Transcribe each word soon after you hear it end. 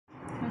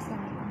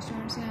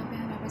Students यहाँ पे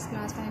हमारे पास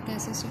क्लास 5 का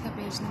S.St का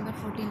पेज नंबर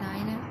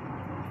 49 है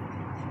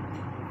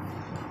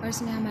और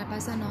इसमें हमारे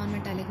पास है non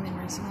metallic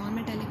minerals. Non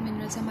metallic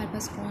minerals हमारे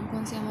पास कौन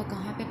कौन से हैं, वो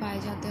कहाँ पे पाए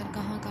जाते हैं और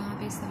कहाँ कहाँ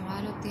पे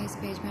इस्तेमाल होते हैं। इस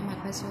पेज में हमारे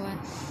पास जो है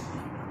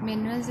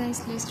मिनरल्स हैं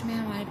इस लिस्ट में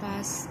हमारे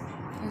पास।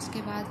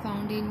 उसके बाद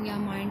फाउंड इन या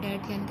माइंड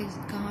एट, यानी कि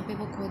कहाँ पे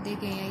वो खोदे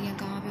गए हैं या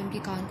कहाँ पे उनकी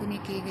कानकुनी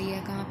की गई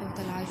है, कहाँ पे वो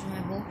तलाश हुआ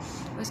है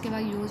वो। उसके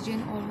बाद यूज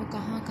इन, और वो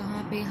कहाँ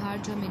कहाँ पे हर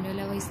जो मिनरल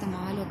है वो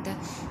इस्तेमाल होता है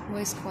वो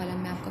इस कॉलम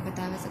में आपको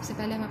बताया हुआ। सबसे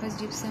पहले हमारे पास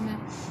जिप्सम है।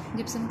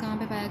 जिप्सम कहाँ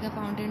पे पाया गया?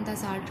 Found in the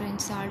salt range.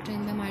 Salt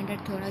range में माइंड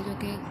एट ख्योड़ा, जो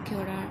कि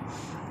ख्योड़ा।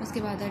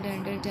 उसके बाद है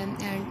डेंडरटन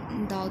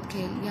एंड दाऊद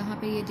खेल, यहाँ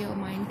पे ये जो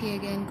माइंड किए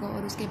गए इनको।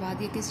 और उसके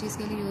बाद ये किस चीज़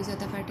के लिए यूज़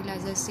होता है?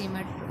 Fertiliser,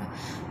 cement,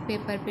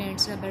 paper,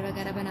 paints, rubber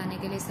वगैरह बनाने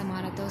के लिए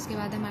इस्तेमाल होता है। उसके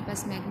बाद हमारे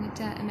पास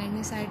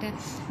मैग्नीसाइट है।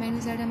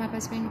 मैग्नीसाइट हमारे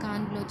पास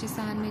पिनकान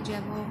बलोचिस्तान में जो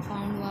है वो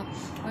फाउंड हुआ।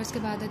 और उसके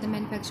बाद है the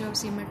manufacture of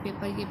cement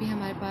paper, ये भी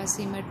हमारे पास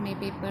सीमेंट में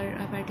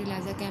पेपर,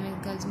 फर्टिलाइज़र,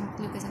 केमिकल्स,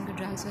 मुख्तलिफ़ किस्म के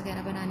ड्रग्स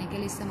वगैरह बनाने के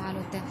लिए इस्तेमाल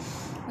होता है।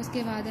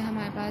 उसके बाद है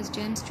हमारे पास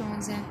जेम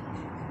स्टोन्स हैं।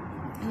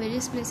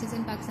 वेरियस प्लेसेस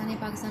इन पाकिस्तान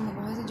में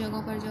बहुत सी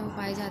जगहों पर जो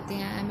पाए जाते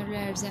हैं।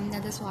 एमरल्ड्स है,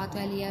 नदर स्वात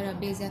वैली है,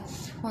 रबीज़ है,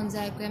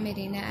 मोज़ाइक है,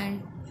 मेरीन है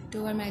एंड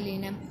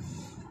टूरमैलिन है,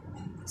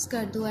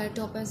 स्कर्दू है,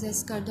 टोपस है,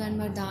 स्कर्दू एंड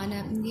मर्दान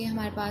है। ये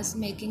हमारे पास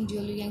मेकिंग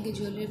ज्वेलरी, यानी कि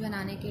ज्वेलरी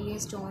बनाने के लिए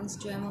स्टोन्स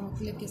जो है वो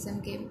मुख्तलिफ़ किस्म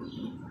के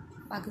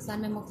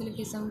पाकिस्तान में मुख्तलिफ़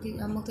किस्म की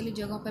मुख्तलिफ़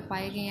जगहों पर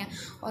पाए गए हैं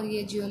और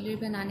ये ज्वेलरी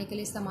बनाने के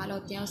लिए इस्तेमाल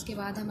होते हैं। उसके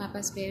बाद हमारे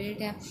पास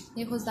फेवरेट है,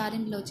 ये खुजदार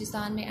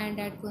बलोचिस्तान में and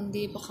eight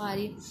कुंदी,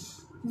 Bukhari,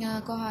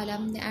 Kohala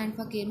and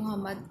फ़कीर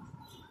मोहम्मद।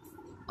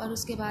 और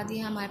उसके बाद ये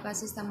हमारे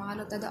पास इस्तेमाल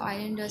होता है the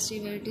oil industry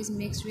where it is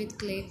mixed with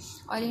clay.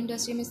 Oil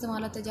industry में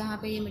इस्तेमाल होता है जहाँ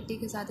पे ये मिट्टी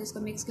के साथ इसको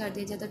मिक्स कर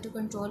दिया जाता है to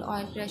control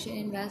oil pressure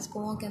in Wales.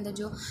 कुओं के अंदर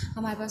जो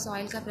हमारे पास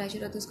ऑयल का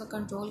प्रेशर होता है उसको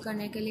कंट्रोल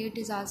करने के लिए। It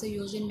is also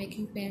use in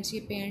making paints, ये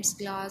पेंट्स,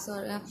 ग्लास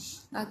और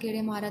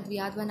कीड़े मार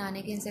अद्वियात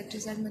बनाने के,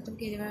 इंसेक्टिसाइड मतलब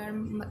कीड़े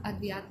मार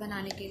अद्वियात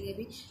बनाने के लिए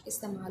भी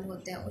इस्तेमाल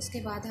होता है।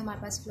 उसके बाद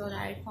हमारे पास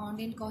फ्लोराइड फाउंड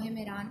इन कोहे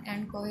मेरान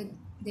एंड कोहे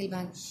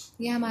दिलबंद,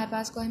 ये हमारे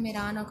पास कोहे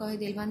मेरान और कोहे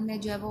दिलबंद में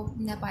जो है वो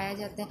पाया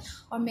जाता है।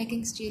 और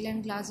मेकिंग स्टील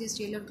एंड ग्लास, ये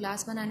स्टील और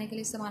ग्लास बनाने के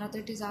लिए इस्तेमाल होता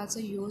है। It is also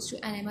use to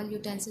animal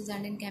utensils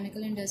and in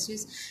chemical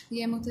industries,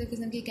 ये मुख्तलिफ़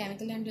किस्म की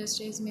केमिकल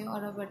इंडस्ट्रीज़ में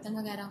और बर्तन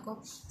वगैरह को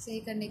सही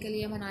करने के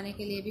लिए, बनाने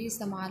के लिए भी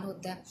इस्तेमाल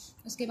होता है।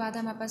 उसके बाद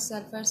हमारे पास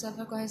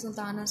सल्फ़र कोहे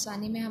सुल्तान और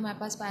सानी में हमारे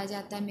पास पाया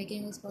जाता है।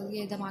 मेकिंग उसको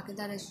ये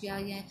धमाकेदार अशिया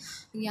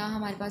या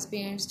हमारे पास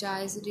पेंट्स,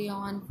 डाइज,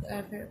 रेयॉन,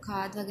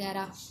 खाद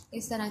वगैरह,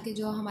 इस तरह के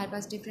जो हमारे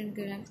पास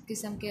डिफरेंट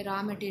किस्म के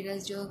रॉ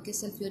मटेरियल्स जो कि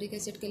सल्फ्यूरिक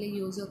एसिड के लिए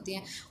यूज़ होती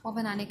हैं वो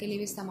बनाने के लिए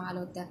भी इस्तेमाल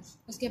होता है।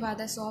 उसके बाद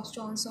है सॉफ्ट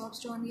स्टोन। सॉफ्ट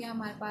स्टोन ये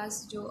हमारे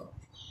पास जो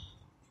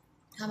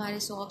हमारे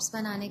सॉप्स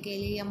बनाने के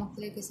लिए या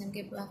मुख्तलिफ़ किस्म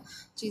के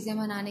चीज़ें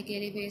बनाने के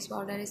लिए, फेस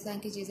पाउडर, इस तरह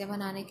की चीज़ें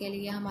बनाने के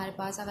लिए हमारे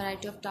पास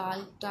वैरायटी ऑफ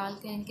टाल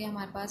के इनके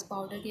हमारे पास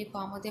पाउडर के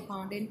फॉर्म होते हैं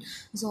फाउंड इन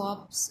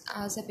सॉप्स,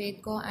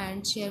 सफ़ेद को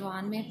एंड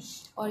शेरवान में।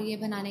 और ये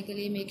बनाने के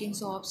लिए making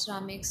shops,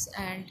 रामिक्स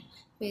and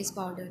face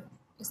powder,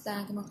 इस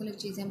तरह की मुख्तलिफ़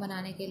चीज़ें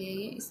बनाने के लिए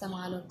ये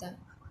इस्तेमाल होता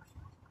है।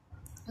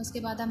 उसके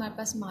बाद हमारे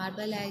पास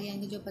मार्बल है,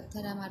 यानी जो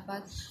पत्थर है हमारे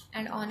पास,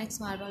 एंड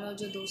ऑनिक्स मार्बल। और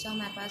जो दूसरा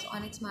हमारे पास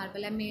ऑनिक्स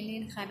मार्बल है मेनली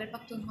इन खैबर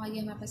पख्तूनख्वा, ये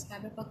हमारे पास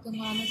खैबर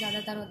पख्तूनख्वा में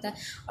ज़्यादातर होता है।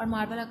 और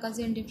marble अकल्स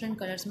in different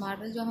colours,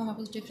 marble जो हमारे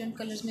पास डिफरेंट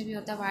कलर्स में भी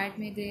होता है, वाइट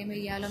में, ग्रे में,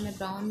 येलो में,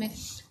 ब्राउन में।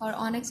 और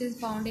ऑनिक्स इज़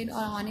फाउंड इन,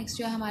 और ऑनिक्स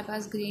जो है हमारे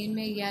पास ग्रीन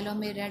में, येलो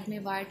में, रेड में,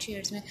 वाइट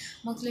शेड्स में,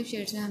 मुख्तलिफ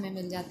शेड्स में हमें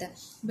मिल जाता है।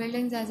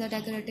 Buildings as a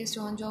decorative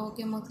stone, जो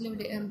कि मुख्तलिफ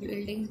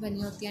बिल्डिंग्स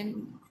बनी होती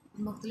हैं,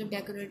 मुख्तलिफ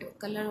डेकोरेटिव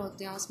कलर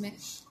होते हैं उसमें,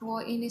 वो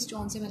इन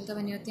स्टोन से मिलकर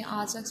बनी होती हैं।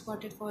 Also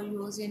exported for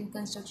use in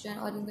construction,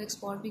 और इनको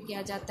एक्सपोर्ट भी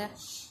किया जाता है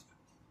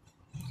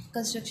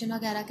कंस्ट्रक्शन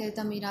वगैरह के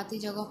तमीराती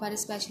जगहों पर,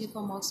 स्पेशली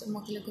फॉर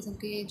मुख्तलिफ़ किस्म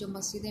की जो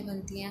मस्जिदें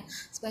बनती हैं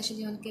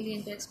स्पेशली उनके लिए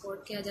इनको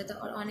एक्सपोर्ट किया जाता है।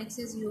 और onyx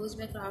is use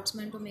by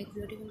craftsman to make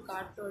beautiful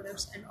card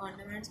products and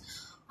ornaments.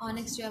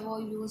 Onyx जो है वो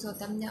यूज़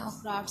होता है और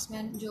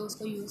क्राफ्ट्समैन जो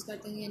उसको यूज़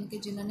करते हैं, यानी कि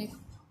जिन्होंने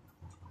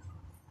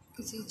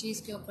किसी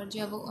चीज़ के ऊपर जो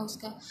है वो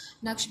उसका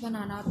नक्श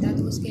बनाना होता है,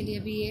 तो उसके लिए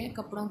भी ये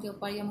कपड़ों के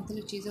ऊपर या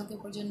मुख्तलिफ़ चीज़ों के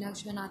ऊपर जो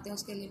नक्श बनाते हैं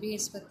उसके लिए भी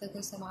इस पत्थर का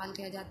इस्तेमाल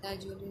किया जाता है।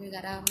 ज्वेलरी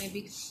वगैरह में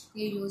भी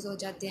ये यूज़ हो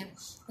जाते हैं।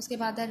 उसके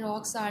बाद है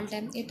रॉक साल्ट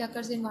है। इट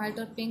अकर्स इन वाइट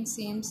और pink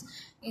seems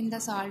in the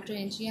salt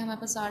range, ये हमारे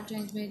पास साल्ट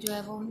रेंज में जो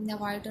है वो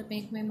वाइट और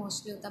पिंक में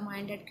मोस्टली होता है।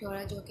 माइंडेड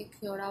ख्योड़ा, जो कि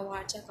ख्योड़ा,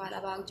 वारचा,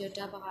 कालाबाग,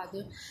 जटा,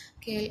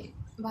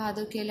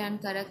 बहादुर खेल एंड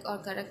करक, और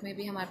करक में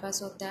भी हमारे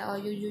पास होता है।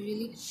 और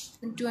यूजुअली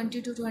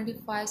 20 to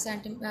 25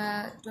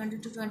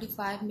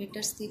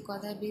 मीटर्स थिक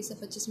होता है, 20 से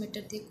 25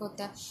 मीटर थिक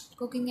होता है।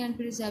 कुकिंग एंड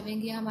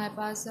प्रिजर्विंग, ये हमारे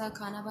पास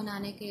खाना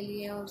बनाने के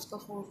लिए और उसको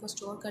फूड को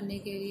स्टोर करने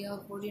के लिए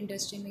और फूड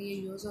इंडस्ट्री में ये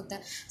यूज़ होता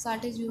है।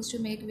 Salt is use to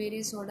make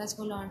various sodas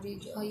for laundry,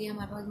 और ये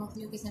हमारे पास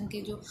मुख्तलिफ़ किस्म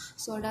के जो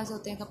सोडास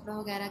होते होते हैं कपड़ों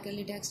वगैरह के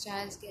लिए,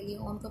 टेक्सटाइल्स के लिए,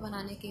 उनको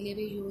बनाने के लिए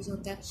भी यूज़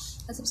होता है।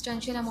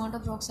 Substantial amount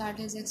of rock salt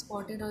is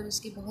exported, और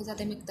इसकी बहुत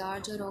ज़्यादा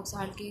मकदार जो रॉक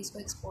साल्ट की इसको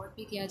एक्सपोर्ट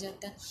भी किया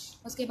जाता है।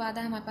 उसके बाद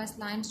है हमारे पास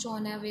लाइम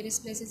स्टोन है। Various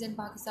places in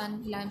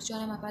Pakistan lime stone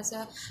हमारे पास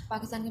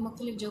पाकिस्तान के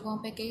मुख्तलिफ जगहों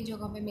पे, कई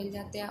जगहों पे मिल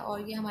जाते हैं,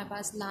 और ये हमारे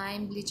पास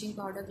lime, bleaching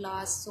powder,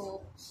 glass,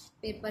 soap,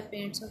 paper,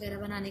 paints वगैरह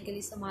बनाने के लिए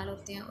इस्तेमाल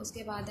होते हैं।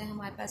 उसके बाद है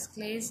हमारे पास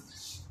क्लेज,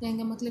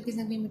 यानी मुख्तलिफ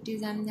किस्म की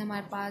मिट्टीज़ हैं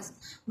हमारे पास।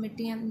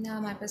 मिट्टी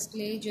हमारे पास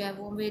क्ले जो है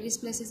वो वेरियस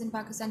प्लेसेस इन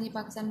पाकिस्तान, ये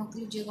पाकिस्तान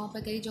मुख्तलिफ जगहों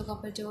पर, कई जगहों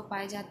पर जो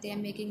पाए जाते हैं।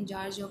 मेकिंग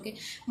जार, जो कि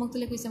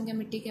मुख्तलिफ किस्म के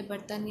मिट्टी के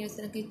बर्तन या इस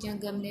तरह के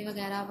गमले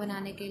वगैरह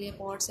बनाने के लिए,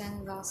 पॉट्स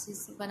एंड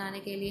ग्लासेस बनाने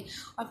के लिए।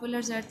 और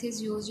Fuller's earth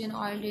is use in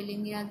oil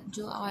drilling, या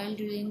जो ऑयल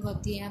ड्रिलिंग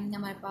होती है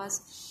हमारे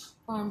पास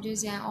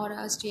फाउंड्रीज हैं,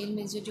 और स्टील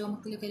मिल्स जो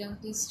मुख्तलिफ किस्म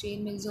की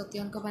स्टील मिल्स होती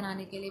हैं उनको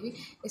बनाने के लिए भी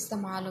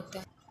इस्तेमाल होता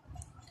है।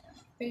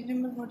 पेज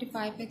नंबर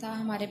 45 पे था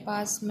हमारे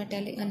पास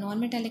मेटेलिक नॉन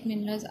मेटेलिक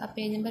मिनरल्स। अब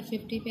पेज नंबर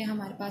 50 पे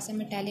हमारे पास है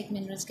मेटेलिक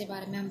मिनरल्स के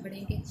बारे में हम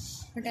पढ़ेंगे।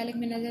 Metallic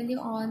minerals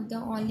on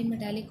the only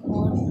metallic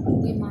और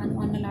कोई मान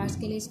ऑन लार्ज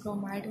के लिए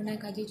क्रोमाइट उन्हें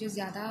कहा जी, जो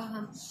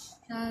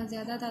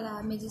ज़्यादा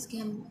तादाद में जिसकी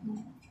हम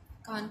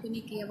कानकुनी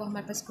की है वो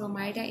हमारे पास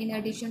क्रोमाइट है। In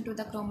addition to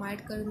the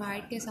chromite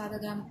के साथ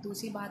अगर हम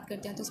दूसरी बात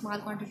करते हैं तो small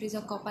quantities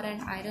of copper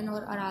and iron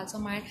और आल्सो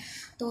माइट,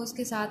 तो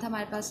उसके साथ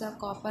हमारे पास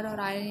कॉपर और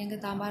आयरन यानी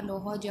तांबा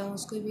लोहा जो है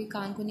उसको भी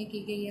कानकुनी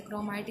की गई है।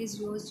 Chromite is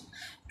use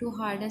to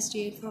harden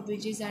steel for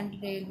bridges and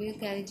railway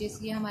carriages,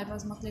 ये हमारे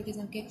पास मुख्तलिफ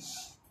किस्म के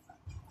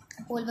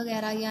पोल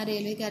वगैरह या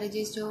रेलवे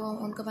कैरेजेस जो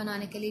उनको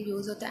बनाने के लिए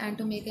यूज़ होता है। And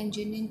to make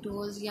engineering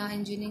tools, या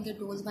इंजीनियरिंग के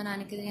टूल्स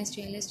बनाने के लिए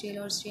स्टेनलेस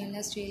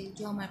स्टील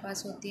जो हमारे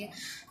पास होती है,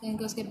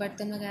 क्योंकि उसके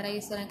बर्तन वगैरह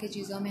इस तरह की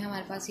चीज़ों में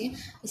हमारे पास ये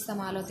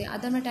इस्तेमाल होते हैं।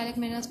 Other metallic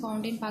minerals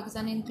found in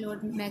Pakistan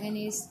include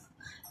manganese,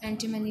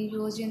 antimony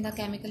use in the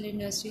chemical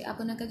industry. अब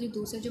उनका जो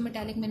दूसरे जो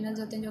मेटालिक मिनरल्स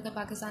होते हैं जो कि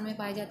पाकिस्तान में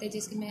पाए जाते हैं,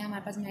 जिसमें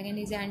हमारे पास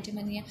मैंगनीज है,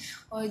 एंटीमनी है,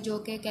 और जो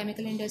कि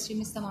केमिकल इंडस्ट्री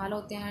में इस्तेमाल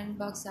होते हैं, एंड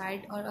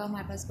बॉक्साइट, और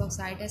हमारे पास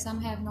बॉक्साइट है। Some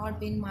have not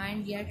been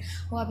mind yet,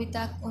 वो अभी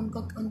तक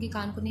उनकी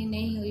कानकुनी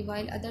नहीं हुई।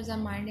 While others are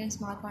mind in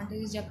small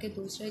quantities, जबकि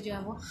दूसरे जो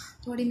है वो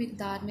थोड़ी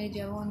मकदार में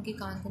जो है वो उनकी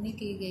कानकुनी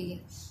की गई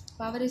है।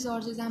 पावर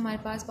रिसोर्सेज है हमारे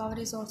पास। पावर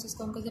रिसोर्सेज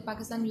को उनको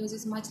Pakistan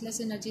use much less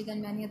energy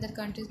then many other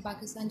countries.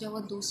 Pakistan जो है वो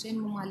दूसरे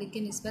ममालिक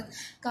की निस्बत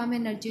कम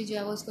एनर्जी जो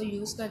है वो उसको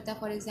यूज़ करता है।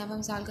 फॉर एग्जांपल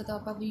मिसाल के तौर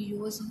पर we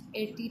use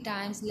 80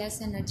 times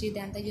less energy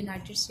then the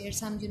United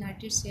states. हम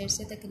यूनाइटेड स्टेट्स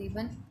से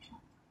तकरीबन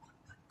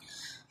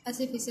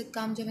 80%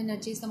 कम जब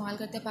एनर्जी इस्तेमाल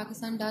करते हैं।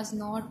 Pakistan does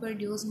not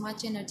produce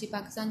much energy,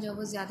 Pakistan जो है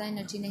वो ज़्यादा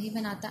एनर्जी नहीं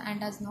बनाता।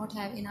 And does not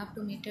have enough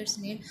to meet it's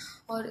need,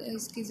 और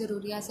इसकी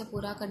ज़रूरियात से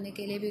पूरा करने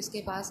के लिए भी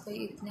उसके पास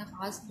कोई इतने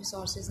ख़ास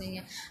रिसोर्सेज नहीं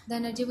है। द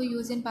एनर्जी वो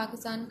use in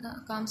Pakistan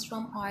comes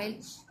from oil,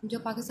 जो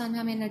पाकिस्तान में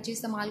हम एनर्जी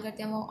इस्तेमाल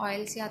करते हैं वो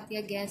ऑयल से आती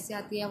है, गैस से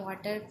आती है,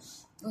 वाटर,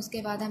 उसके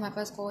बाद हमारे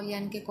पास कोल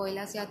यानी कि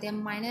कोयला से आते हैं।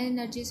 Minor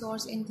energy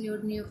source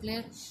include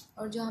nuclear,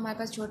 और जो हमारे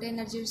पास छोटे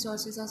एनर्जी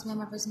रिसोर्सेज है उसमें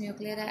हमारे पास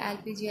न्यूक्लियर है,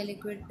 एलपीजी है,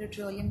 लिक्विड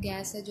पेट्रोलियम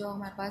गैस है, जो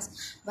हमारे पास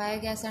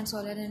बायोगैस एंड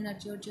सोलर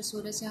एनर्जी, और जो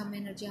सूरज से हम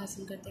एनर्जी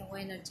हासिल करते हैं वो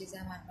एनर्जीज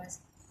है हमारे पास।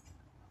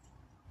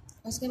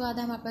 उसके बाद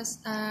हमारे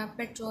पास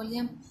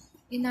पेट्रोलियम।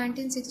 इन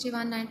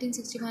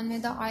 1961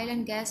 में the oil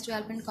and gas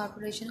development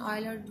corporation,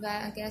 oil और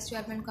gas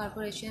development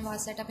corporation was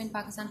setup इन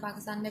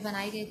पाकिस्तान में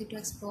बनाई गई थी टू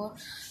एक्सप्लोर,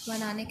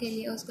 बनाने के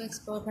लिए, उसको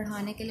एक्सप्लोर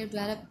बढ़ाने के लिए,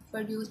 डेवलप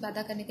प्रोड्यूस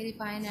पैदा करने के लिए,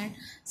 refine and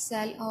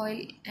cell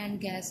oil and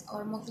gas,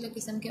 और मुख्तलिफ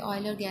किस्म के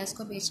ऑयल और गैस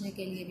को बेचने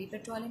के लिए भी।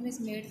 Petroleum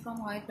is made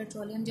from oil,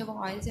 petroleum जब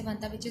ऑयल से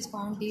बनता है which is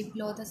found deep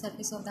below the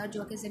surface of the earth,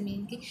 जो कि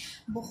ज़मीन की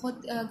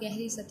बहुत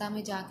गहरी सतह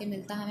में जाके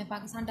मिलता है हमें।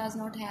 Pakistan does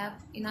not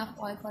have enough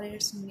oil for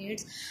its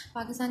needs,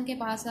 Pakistan के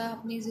पास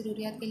अपनी ज़रूरियात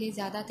के लिए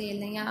ज़्यादा तेल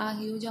नहीं है।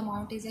 Huge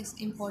amount is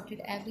imported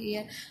every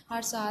year,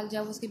 हर साल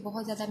जब उसकी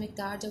बहुत ज़्यादा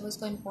मकदार जब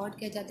उसको इम्पोर्ट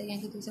किया जाता है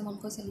यानी कि दूसरे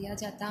मुल्कों से लिया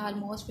जाता है।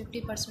 ऑलमोस्ट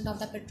 50% ऑफ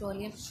द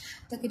पेट्रोलियम,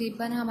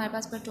 तकरीबन हमारे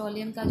पास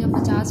पेट्रोलियम का जो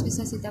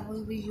 50% है वो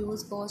भी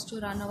use goes to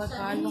run over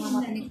car, वो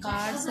हम अपनी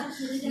कार्स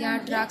या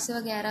ट्रक्स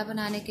वगैरह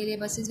बनाने के लिए,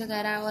 बसेस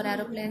वगैरह और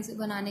एरोप्लेन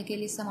बनाने के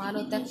लिए इस्तेमाल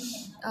होता है,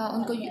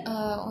 उनको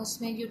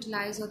उसमें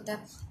यूटिलाइज़ होता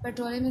है।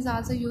 Petroleum is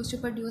also use to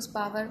produce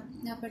power,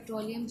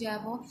 petroleum जो है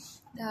वो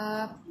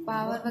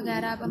पावर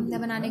वगैरह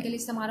बनाने के लिए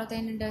इस्तेमाल होता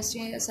है इन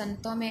इंडस्ट्री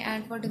सनतों में,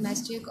 एंड फॉर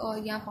डोमेस्टिक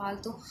और या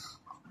पालतू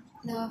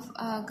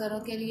घरों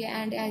के लिए,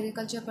 एंड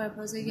एग्रीकल्चर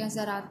पर्पज़ या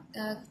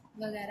ज़राअत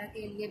वगैरह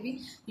के लिए भी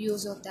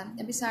यूज़ होता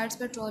है। बिसाइड्स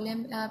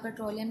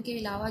पेट्रोलियम के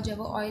अलावा जब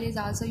वो oil is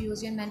also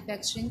use in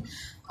manufacturing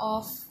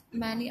of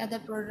many other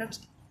products,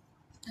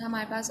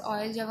 हमारे पास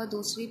ऑयल जब वो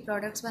दूसरी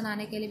प्रोडक्ट्स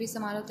बनाने के लिए भी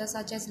इस्तेमाल होता है,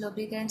 such as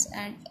lubricants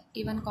and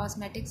even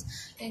cosmetics,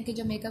 इनके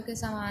जो मेकअप के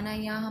सामान है,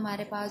 या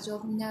हमारे पास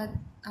जो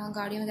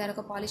गाड़ियों वगैरह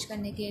को पॉलिश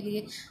करने के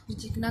लिए, जो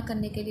चिकना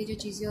करने के लिए जो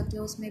चीज़ें होती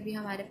हैं उसमें भी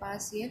हमारे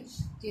पास ये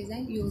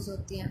चीज़ें यूज़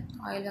होती हैं,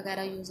 ऑयल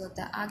वगैरह यूज़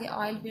होता है। आगे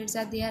ऑयल फील्ड्स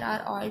है, there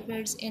are oil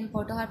fields in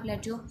Potohar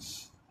plateau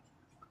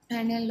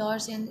and लॉर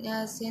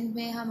सिंध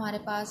में हमारे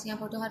पास, या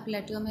पोटोहार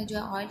प्लेट्यू में जो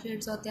ऑयल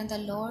फील्ड्स होते हैं।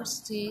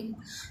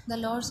 द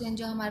लॉर सिंध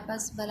जो हमारे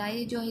पास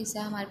बलाई जो हिस्सा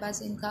है हमारे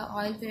पास इनका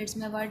ऑयल फील्ड्स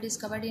में, वर्ड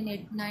डिस्कवर्ड इन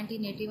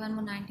 1981,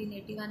 वो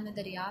 1981 में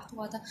दरियाफ्त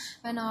हुआ था।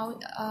 When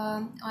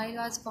oil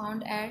was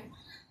found at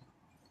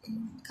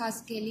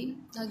खसकेली,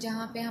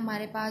 जहाँ पे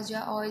हमारे पास जो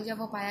ऑयल जब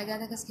वो पाया गया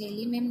था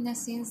खसकेली में,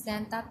 सिंस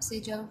दैन तब से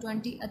जो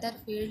 20 अदर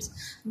फील्ड्स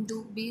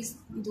 20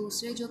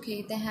 दूसरे जो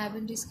खेत हैं have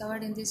been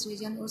discovered in this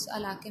reason, उस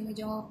इलाके में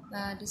जो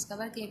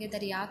डिस्कवर किए गए,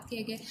 दरियाफ्त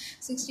किए गए।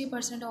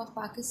 60% of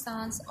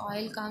Pakistan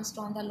oil comes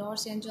from the lower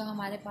Sindh, जो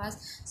हमारे पास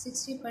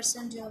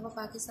 60% जो है वो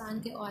पाकिस्तान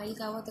के ऑयल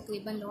का वो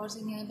तकरीबन लोअर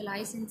सिंध या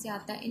बलाई सिंध से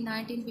आता है। इन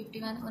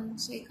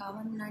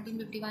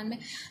 1951 में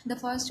the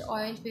first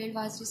oil field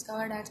was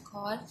discovered eight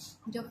खौर,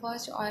 जो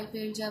फर्स्ट ऑयल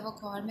फील्ड जो है वो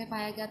खौर में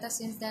पाया गया था।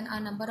 Since then a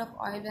number of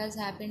oil Wales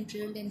have been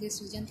drilled in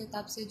this reason, तो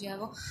तब से जो है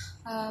वो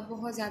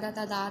बहुत ज़्यादा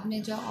तादाद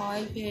में जो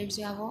ऑयल फील्ड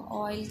जो है वो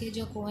ऑयल के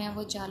जो कुएँ हैं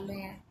वो चल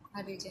रहे हैं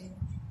हर रीजन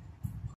में।